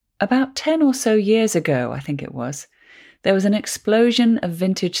About 10 or so years ago, I think it was, there was an explosion of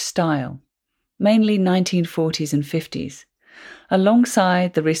vintage style, mainly 1940s and 50s,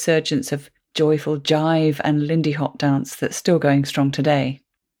 alongside the resurgence of joyful jive and Lindy Hop dance that's still going strong today.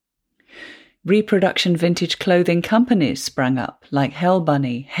 Reproduction vintage clothing companies sprang up, like Hell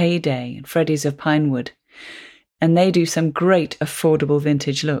Bunny, Heyday, and Freddy's of Pinewood, and they do some great affordable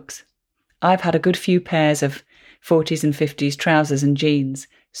vintage looks. I've had a good few pairs of 40s and 50s trousers and jeans,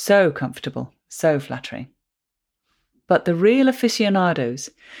 so comfortable, so flattering. But the real aficionados,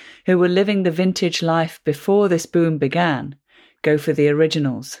 who were living the vintage life before this boom began, go for the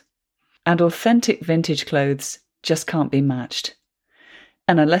originals. And authentic vintage clothes just can't be matched.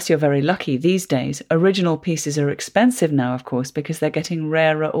 And unless you're very lucky these days, original pieces are expensive now, of course, because they're getting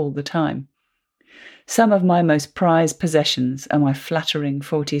rarer all the time. Some of my most prized possessions are my flattering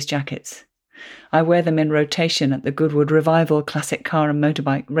 40s jackets. I wear them in rotation at the Goodwood Revival Classic Car and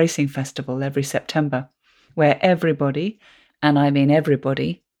Motorbike Racing Festival every September, where everybody, and I mean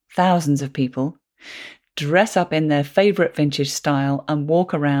everybody, thousands of people, dress up in their favourite vintage style and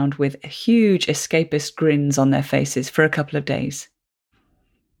walk around with huge escapist grins on their faces for a couple of days.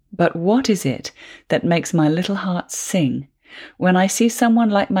 But what is it that makes my little heart sing when I see someone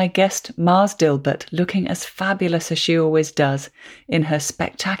like my guest Mars Dilbert looking as fabulous as she always does in her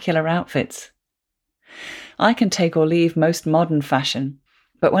spectacular outfits? I can take or leave most modern fashion,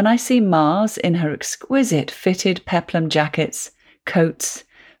 but when I see Mars in her exquisite fitted peplum jackets, coats,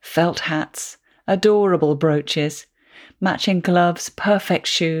 felt hats, adorable brooches, matching gloves, perfect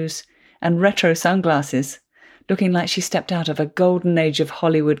shoes, and retro sunglasses, looking like she stepped out of a golden age of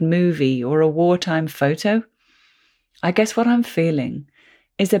Hollywood movie or a wartime photo, I guess what I'm feeling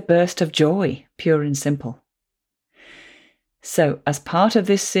is a burst of joy, pure and simple. So, as part of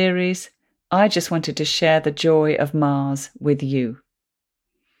this series, I just wanted to share the joy of Mars with you.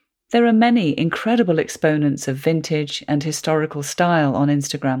 There are many incredible exponents of vintage and historical style on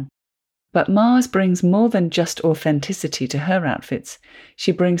Instagram, but Mars brings more than just authenticity to her outfits.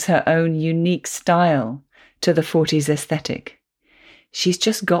 She brings her own unique style to the 40s aesthetic. She's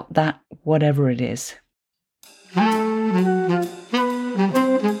just got that whatever it is.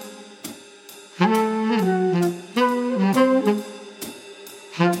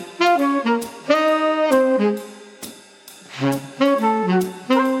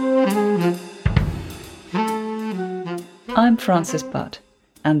 I'm Frances Butt,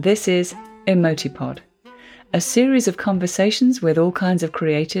 and this is Emotipod, a series of conversations with all kinds of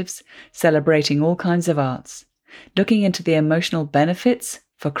creatives, celebrating all kinds of arts, looking into the emotional benefits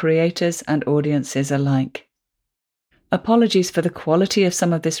for creators and audiences alike. Apologies for the quality of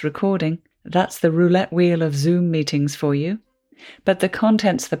some of this recording. That's the roulette wheel of Zoom meetings for you. But the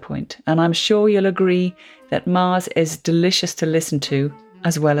content's the point, and I'm sure you'll agree that Mars is delicious to listen to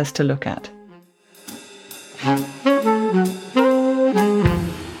as well as to look at.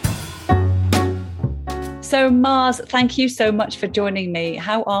 So Mars, thank you so much for joining me.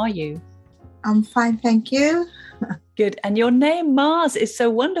 How are you? I'm fine, thank you. Good. And your name, Mars, is so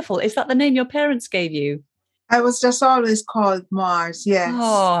wonderful. Is that the name your parents gave you? I was just always called Mars, yes.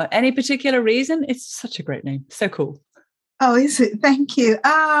 Oh, any particular reason? It's such a great name. So cool. Oh, is it? Thank you.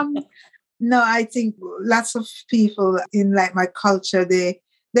 No, I think lots of people in like my culture,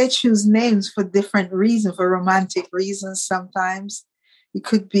 they choose names for different reasons, for romantic reasons sometimes. It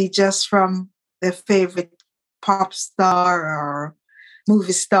could be just from their favorite pop star or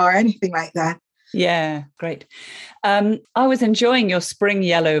movie star, anything like that. Yeah, great. I was enjoying your spring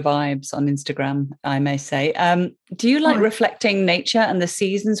yellow vibes on Instagram, I may say. Do you like reflecting nature and the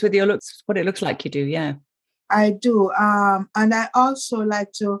seasons with your looks? What it looks like you do, yeah. I do. And I also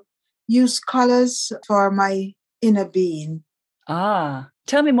like to use colors for my inner being. Ah,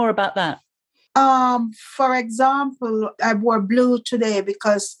 tell me more about that. For example, I wore blue today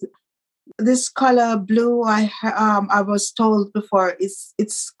because this color blue, I was told before,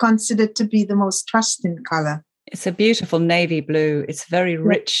 it's considered to be the most trusting color. It's a beautiful navy blue. It's very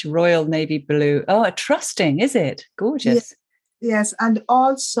rich, royal navy blue. Oh, trusting, is it? Gorgeous. Yes, and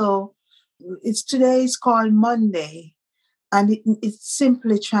also today is called Monday, and it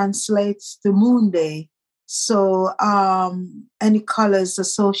simply translates to Moon Day. So any colors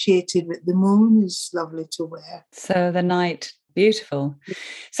associated with the moon is lovely to wear. So the night. Beautiful.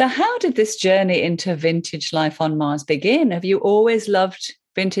 So how did this journey into vintage life on Mars begin? Have you always loved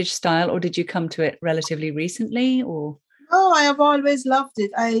vintage style, or did you come to it relatively recently? Or no, I have always loved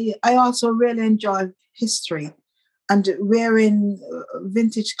it. I also really enjoy history, and wearing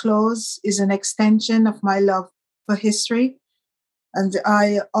vintage clothes is an extension of my love for history. And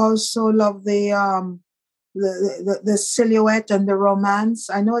I also love the the silhouette and the romance.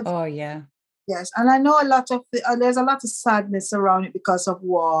 I know. Oh, yeah. Yes, and I know a lot of there's a lot of sadness around it because of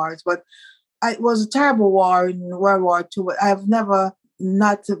wars, but it was a terrible war in World War II. But I've never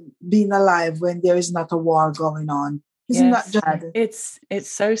not been alive when there is not a war going on. Isn't that just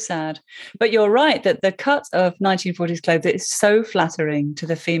it's so sad. But you're right that the cut of 1940s clothes is so flattering to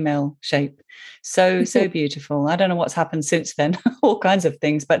the female shape. So beautiful. I don't know what's happened since then, all kinds of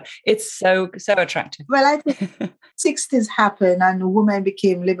things, but it's so attractive. Well, I think 60s happened and women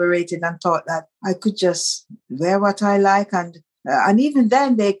became liberated and thought that I could just wear what I like, and even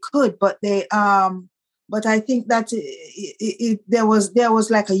then they could, but but I think that there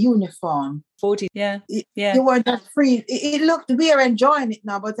was like a uniform. 40, yeah. You weren't that free. It looked, we are enjoying it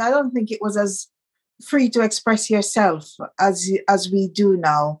now, but I don't think it was as free to express yourself as we do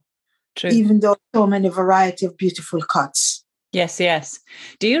now. True. Even though so many variety of beautiful cuts. Yes.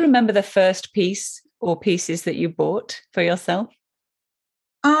 Do you remember the first piece or pieces that you bought for yourself?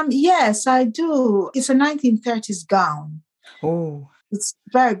 Yes, I do. It's a 1930s gown. Oh. It's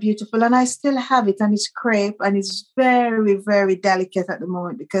very beautiful, and I still have it, and it's crepe, and it's very, very delicate at the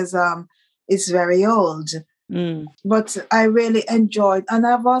moment because it's very old. But I really enjoyed, and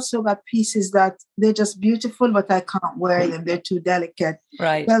I've also got pieces that they're just beautiful, but I can't wear them. They're too delicate.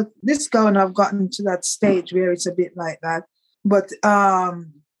 Right. Well, this gown, I've gotten to that stage where it's a bit like that. But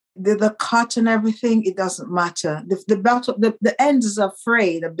the cut and everything, it doesn't matter. The ends are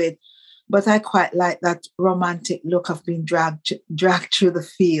frayed a bit, but I quite like that romantic look of being dragged through the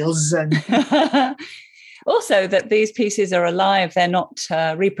fields. And also that these pieces are alive. They're not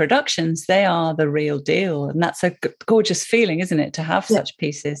reproductions. They are the real deal. And that's a gorgeous feeling, isn't it, to have such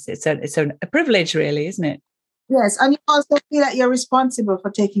pieces? It's a privilege, really, isn't it? Yes, and you also feel that you're responsible for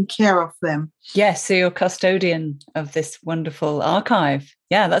taking care of them. Yes, so you're custodian of this wonderful archive.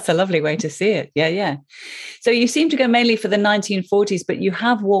 Yeah, that's a lovely way to see it. Yeah. So you seem to go mainly for the 1940s, but you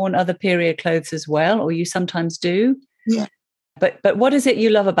have worn other period clothes as well, or you sometimes do. Yeah. But what is it you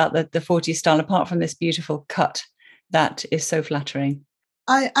love about the 40s style, apart from this beautiful cut that is so flattering?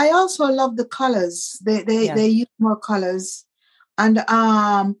 I also love the colors. They use more colors, and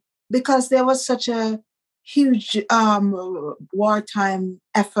because there was such a huge wartime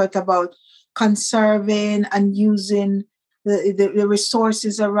effort about conserving and using the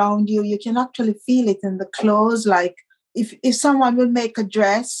resources around you. You can actually feel it in the clothes. Like if someone will make a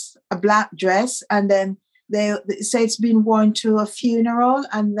black dress, and then they say it's been worn to a funeral,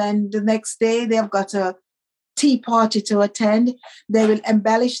 and then the next day they've got a tea party to attend, they will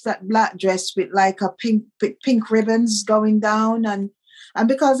embellish that black dress with like a pink ribbons going down. And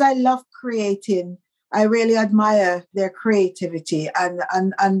because I love creating, I really admire their creativity,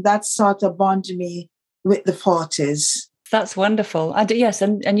 and that sort of bonded me with the 40s. That's wonderful. Yes,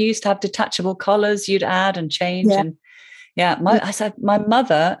 and you used to have detachable collars you'd add and change. Yeah. And my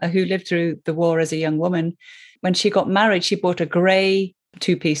mother, who lived through the war as a young woman, when she got married, she bought a grey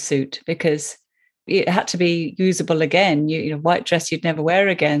two-piece suit because it had to be usable again. You know, white dress you'd never wear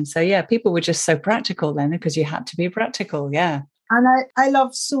again. So yeah, people were just so practical then because you had to be practical. Yeah. And I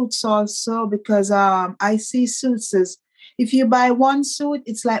love suits also because I see suits as, if you buy one suit,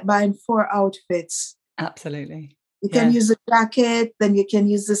 it's like buying 4 outfits. Absolutely. You can use the jacket, then you can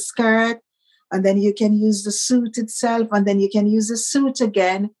use the skirt, and then you can use the suit itself, and then you can use the suit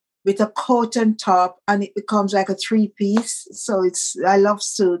again with a coat and top, and it becomes like a 3-piece. So I love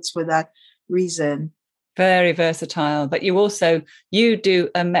suits for that reason. Very versatile. But you do,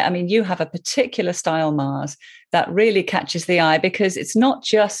 you have a particular style, Mars, that really catches the eye, because it's not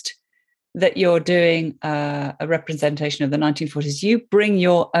just that you're doing a representation of the 1940s. You bring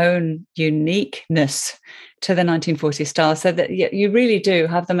your own uniqueness to the 1940s style, so that you really do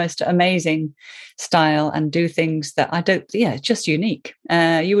have the most amazing style and do things that it's just unique.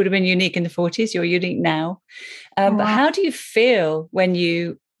 You would have been unique in the 40s. You're unique now. But how do you feel when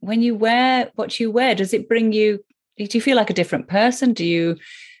you wear what you wear? Do you feel like a different person?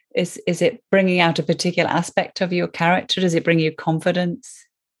 Is it bringing out a particular aspect of your character? Does it bring you confidence?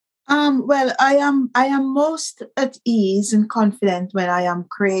 Well, I am most at ease and confident when I am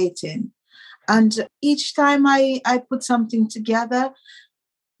creating. And each time I put something together,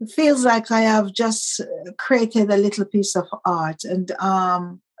 it feels like I have just created a little piece of art. And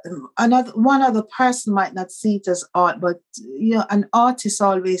one other person might not see it as art, but an artist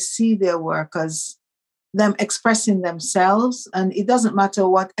always see their work as them expressing themselves, and it doesn't matter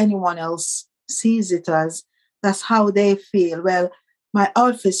what anyone else sees it as. That's how they feel. Well, my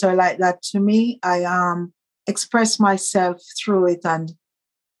outfits are like that to me. I express myself through it, and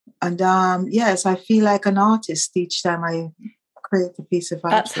yes, I feel like an artist each time I create a piece of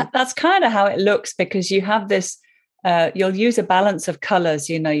outfit. That's kind of how it looks, because you have this. You'll use a balance of colors.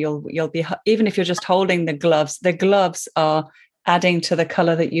 You'll be, even if you're just holding the gloves are adding to the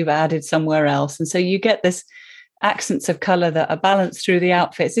color that you've added somewhere else, and so you get this accents of color that are balanced through the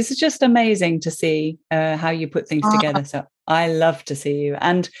outfits. This is just amazing to see how you put things together. So I love to see you,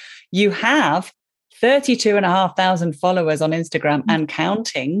 and you have 32,500 followers on Instagram and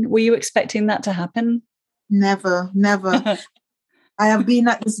counting. Were you expecting that to happen? Never. I have been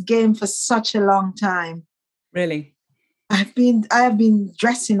at this game for such a long time. Really? I have been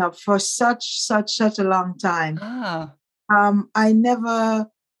dressing up for such a long time. I never,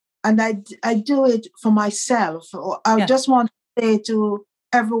 and I do it for myself. I just want to say to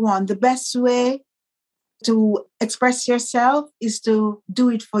everyone, the best way to express yourself is to do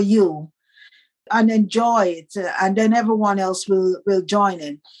it for you and enjoy it, and then everyone else will join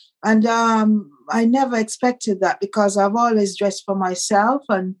in. And I never expected that, because I've always dressed for myself,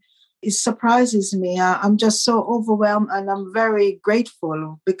 and it surprises me. I'm just so overwhelmed, and I'm very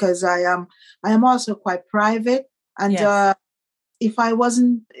grateful, because I am also quite private. And if I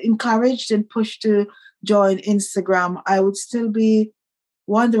wasn't encouraged and pushed to join Instagram, I would still be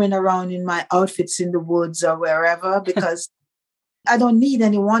wandering around in my outfits in the woods or wherever, because I don't need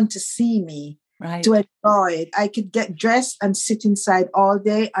anyone to see me to enjoy it. I could get dressed and sit inside all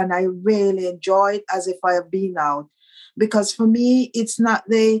day, and I really enjoy it as if I have been out. Because for me, it's not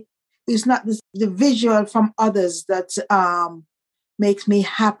the visual from others that makes me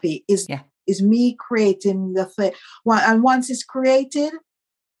happy. Is me creating the thing. And once it's created,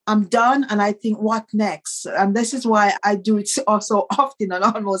 I'm done, and I think, what next? And this is why I do it so often and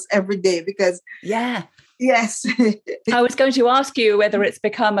almost every day, because yes. I was going to ask you whether it's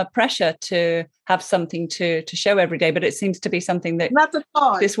become a pressure to have something to show every day, but it seems to be something that, not at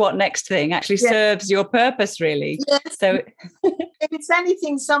all, this what next thing actually serves your purpose, really. Yes. So if it's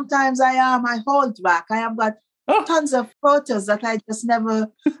anything, sometimes I hold back. I have got tons of photos that I just never.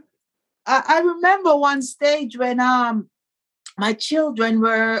 I remember one stage when my children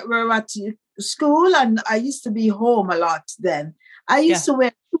were at school, and I used to be home a lot then. I used to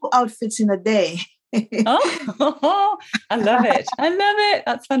wear 2 outfits in a day. I love it.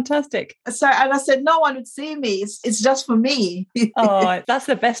 That's fantastic. So, and I said, no one would see me. It's just for me. That's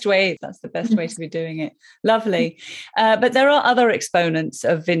the best way. That's the best way to be doing it. Lovely. But there are other exponents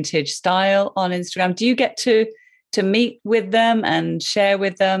of vintage style on Instagram. Do you get to meet with them and share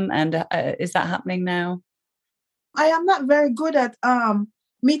with them? And is that happening now? I am not very good at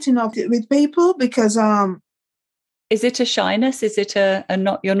meeting up with people, because is it a shyness? Is it a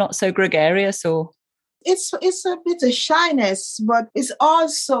not, you're not so gregarious, or? It's a bit of shyness, but it's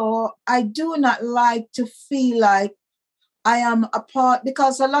also, I do not like to feel like I am a part,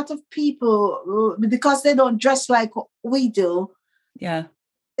 because a lot of people, because they don't dress like we do,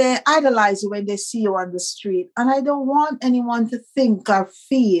 they idolize you when they see you on the street. And I don't want anyone to think or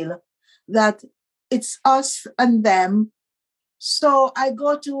feel that it's us and them. So I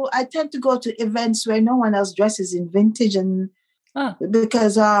tend to go to events where no one else dresses in vintage, and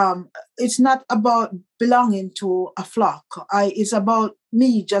because it's not about belonging to a flock. It's about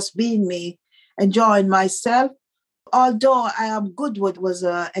me just being me, enjoying myself. Although Goodwood was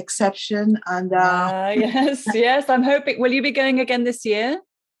an exception, and yes, I'm hoping. Will you be going again this year?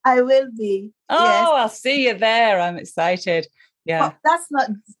 I will be. Yes. I'll see you there. I'm excited. Yeah, but that's not.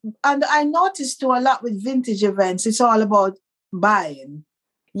 And I noticed too a lot with vintage events, it's all about buying.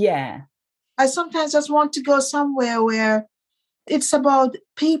 Yeah, I sometimes just want to go somewhere where it's about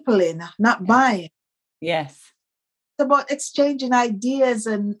peopling, not buying. Yes. It's about exchanging ideas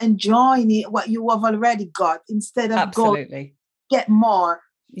and enjoying what you have already got, instead of going get more.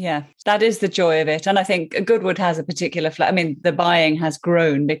 Yeah, that is the joy of it. And I think Goodwood has a particular I mean, the buying has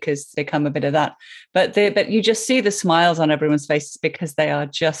grown because they come a bit of that. But you just see the smiles on everyone's faces, because they are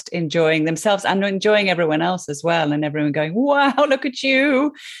just enjoying themselves and enjoying everyone else as well. And everyone going, wow, look at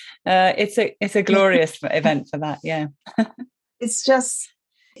you. It's a glorious event for that. Yeah. It's just,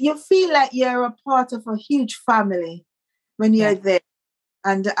 you feel like you're a part of a huge family when you're there.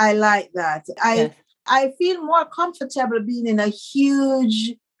 And I like that. I feel more comfortable being in a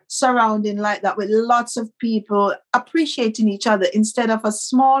huge surrounding like that, with lots of people appreciating each other instead of a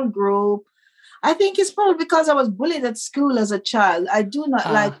small group. I think it's probably because I was bullied at school as a child. I do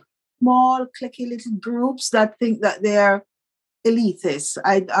not like small, cliquey little groups that think that they're elitist.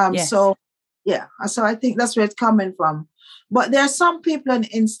 So I think that's where it's coming from. But there are some people on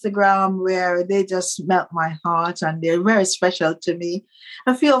Instagram where they just melt my heart, and they're very special to me.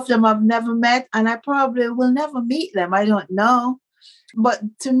 A few of them I've never met, and I probably will never meet them. I don't know. But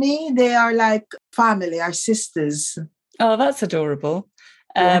to me, they are like family, our sisters. Oh, that's adorable.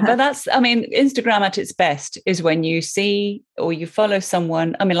 Yeah. But that's, I mean, Instagram at its best is when you see or you follow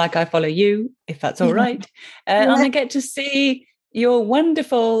someone. I mean, like I follow you, if that's all right. And Yeah. I get to see your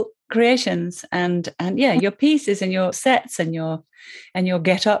wonderful creations and yeah, your pieces and your sets and your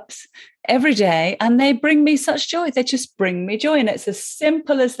get-ups every day. And they bring me such joy. They just bring me joy. And it's as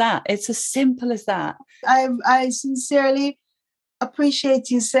simple as that. It's as simple as that. I sincerely appreciate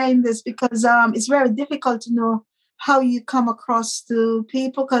you saying this because it's very difficult to know how you come across to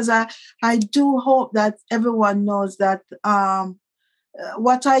people, because I do hope that everyone knows that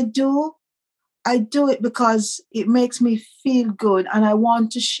what I do it because it makes me feel good and I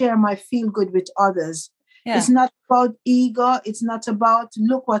want to share my feel good with others. Yeah. It's not about ego. It's not about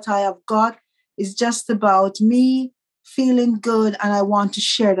look what I have got. It's just about me feeling good and I want to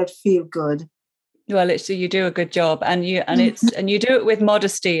share that feel good. Well, you do a good job, and you do it with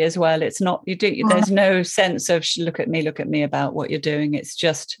modesty as well. It's not there's no sense of look at me about what you're doing. It's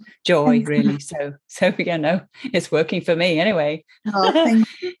just joy, really. So it's working for me anyway. Oh, thank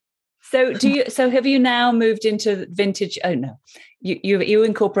you. So have you now moved into vintage? Oh no, you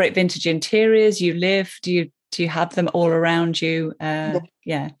incorporate vintage interiors. You live. Do you have them all around you?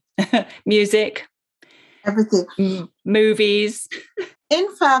 Yeah. Music, everything, movies.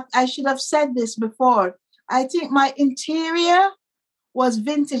 In fact, I should have said this before. I think my interior was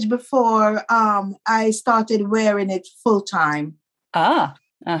vintage before I started wearing it full time. Yeah.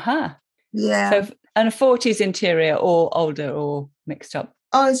 So, and a 40s interior or older or mixed up?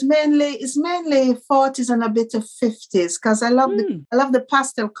 Oh, it's mainly 40s and a bit of 50s because I love the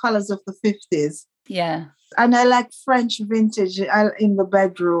pastel colors of the 50s. Yeah. And I like French vintage in the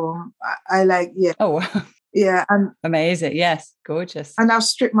bedroom. I like, yeah. Oh, wow. Yeah. And amazing. Yes. Gorgeous. And I've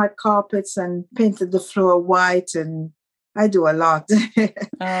stripped my carpets and painted the floor white, and I do a lot.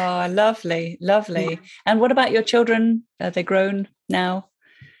 Oh, lovely. Lovely. And what about your children? Are they grown now?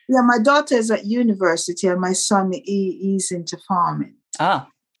 Yeah, my daughter is at university and my son, he's into farming. Ah.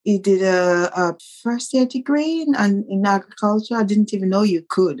 He did a first-year degree in agriculture. I didn't even know you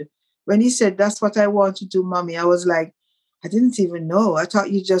could. When he said, that's what I want to do, Mommy, I was like, I didn't even know. I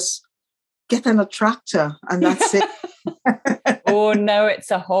thought you just get on a tractor and that's it. Oh, no, it's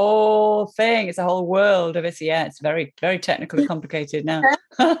a whole thing. It's a whole world of it. Yeah, it's very, very technical and complicated now.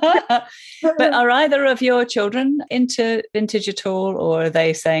 But are either of your children into vintage at all? Or are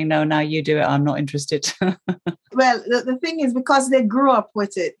they saying, no, now you do it, I'm not interested? Well, the thing is, because they grew up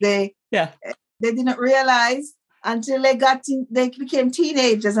with it, they didn't realize until they became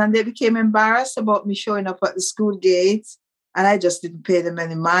teenagers and they became embarrassed about me showing up at the school gates. And I just didn't pay them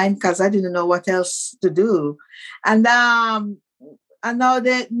any mind because I didn't know what else to do. And now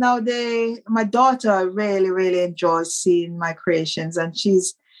my daughter really, really enjoys seeing my creations. And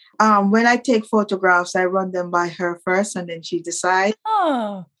she's, when I take photographs, I run them by her first and then she decides.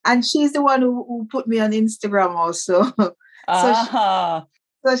 Oh. And she's the one who put me on Instagram also.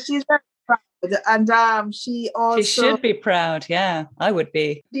 So she's very proud. And she should be proud. Yeah, I would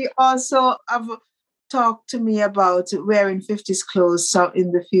be. She also talked to me about wearing 50s clothes. So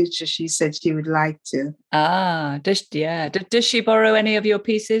in the future, she said she would like to. Does she borrow any of your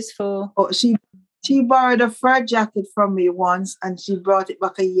pieces for? Oh, she borrowed a fur jacket from me once and she brought it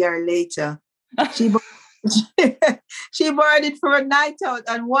back a year later. She borrowed it for a night out,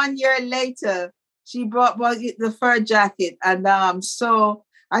 and 1 year later she brought the fur jacket. And so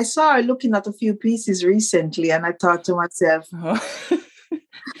I saw her looking at a few pieces recently, and I thought to myself,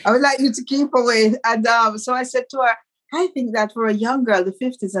 I would like you to keep away. And so I said to her, I think that for a young girl, the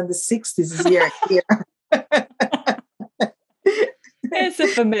 50s and the 60s is here. It's a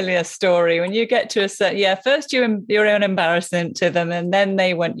familiar story. When you get to a certain, first you're an embarrassment to them, and then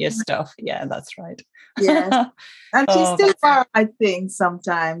they want your stuff. Yeah, that's right. Yes. And she still borrows, I think,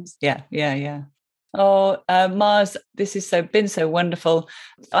 sometimes. Yeah. Oh, Mars, this has been so wonderful.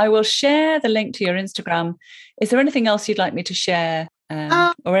 I will share the link to your Instagram. Is there anything else you'd like me to share?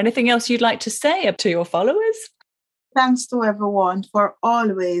 Or anything else you'd like to say up to your followers? Thanks to everyone for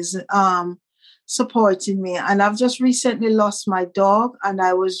always supporting me. And I've just recently lost my dog, and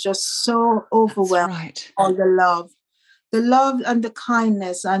I was just so overwhelmed. That's right. All the love and the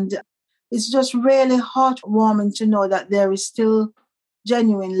kindness. And it's just really heartwarming to know that there is still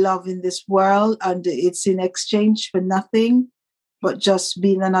genuine love in this world, and it's in exchange for nothing but just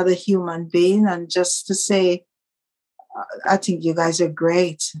being another human being. And just to say, I think you guys are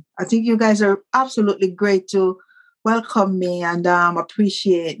great. I think you guys are absolutely great to welcome me and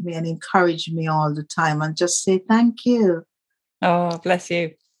appreciate me and encourage me all the time, and just say thank you. Oh, bless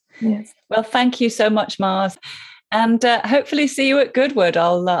you. Yes. Well, thank you so much, Mars. And hopefully see you at Goodwood.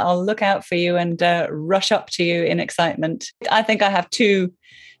 I'll look out for you and rush up to you in excitement. I think I have two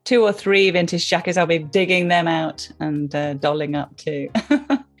or three vintage jackets. I'll be digging them out and dolling up too.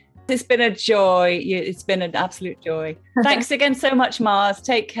 It's been a joy. It's been an absolute joy. Thanks again so much, Mars.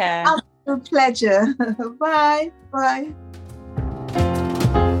 Take care. A pleasure. Bye. Bye.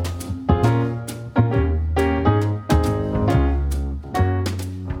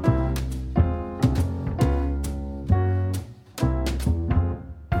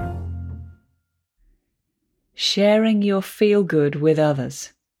 Sharing your feel-good with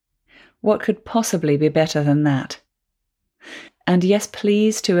others. What could possibly be better than that? And yes,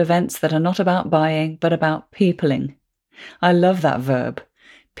 please, to events that are not about buying, but about peopling. I love that verb.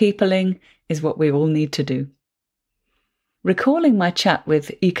 Peopling is what we all need to do. Recalling my chat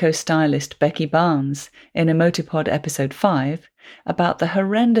with eco-stylist Becky Barnes in Emotipod episode 5 about the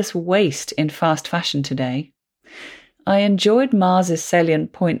horrendous waste in fast fashion today, I enjoyed Mars's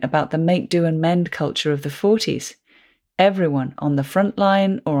salient point about the make-do and mend culture of the 40s. Everyone on the front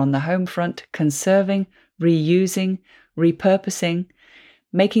line or on the home front conserving, reusing, repurposing,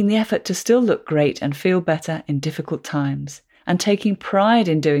 making the effort to still look great and feel better in difficult times, and taking pride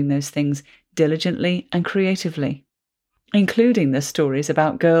in doing those things diligently and creatively, including the stories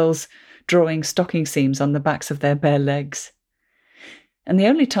about girls drawing stocking seams on the backs of their bare legs. And the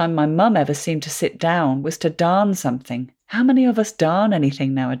only time my mum ever seemed to sit down was to darn something. How many of us darn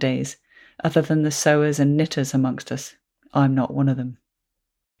anything nowadays, other than the sewers and knitters amongst us? I'm not one of them.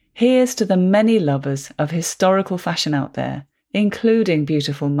 Here's to the many lovers of historical fashion out there, including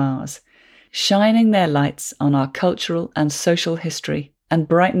beautiful Mars, shining their lights on our cultural and social history and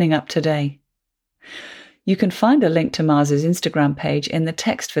brightening up today. You can find a link to Mars's Instagram page in the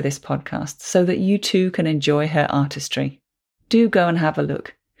text for this podcast so that you too can enjoy her artistry. Do go and have a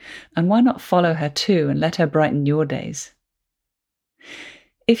look. And why not follow her too and let her brighten your days?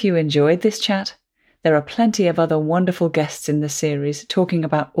 If you enjoyed this chat, there are plenty of other wonderful guests in the series talking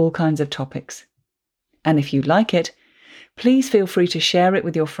about all kinds of topics. And if you like it, please feel free to share it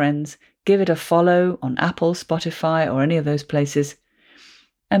with your friends, give it a follow on Apple, Spotify, or any of those places.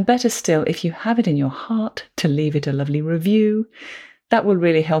 And better still, if you have it in your heart to leave it a lovely review, that will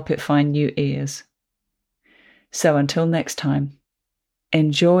really help it find new ears. So until next time,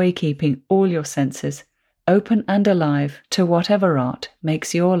 enjoy keeping all your senses open and alive to whatever art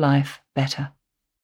makes your life better.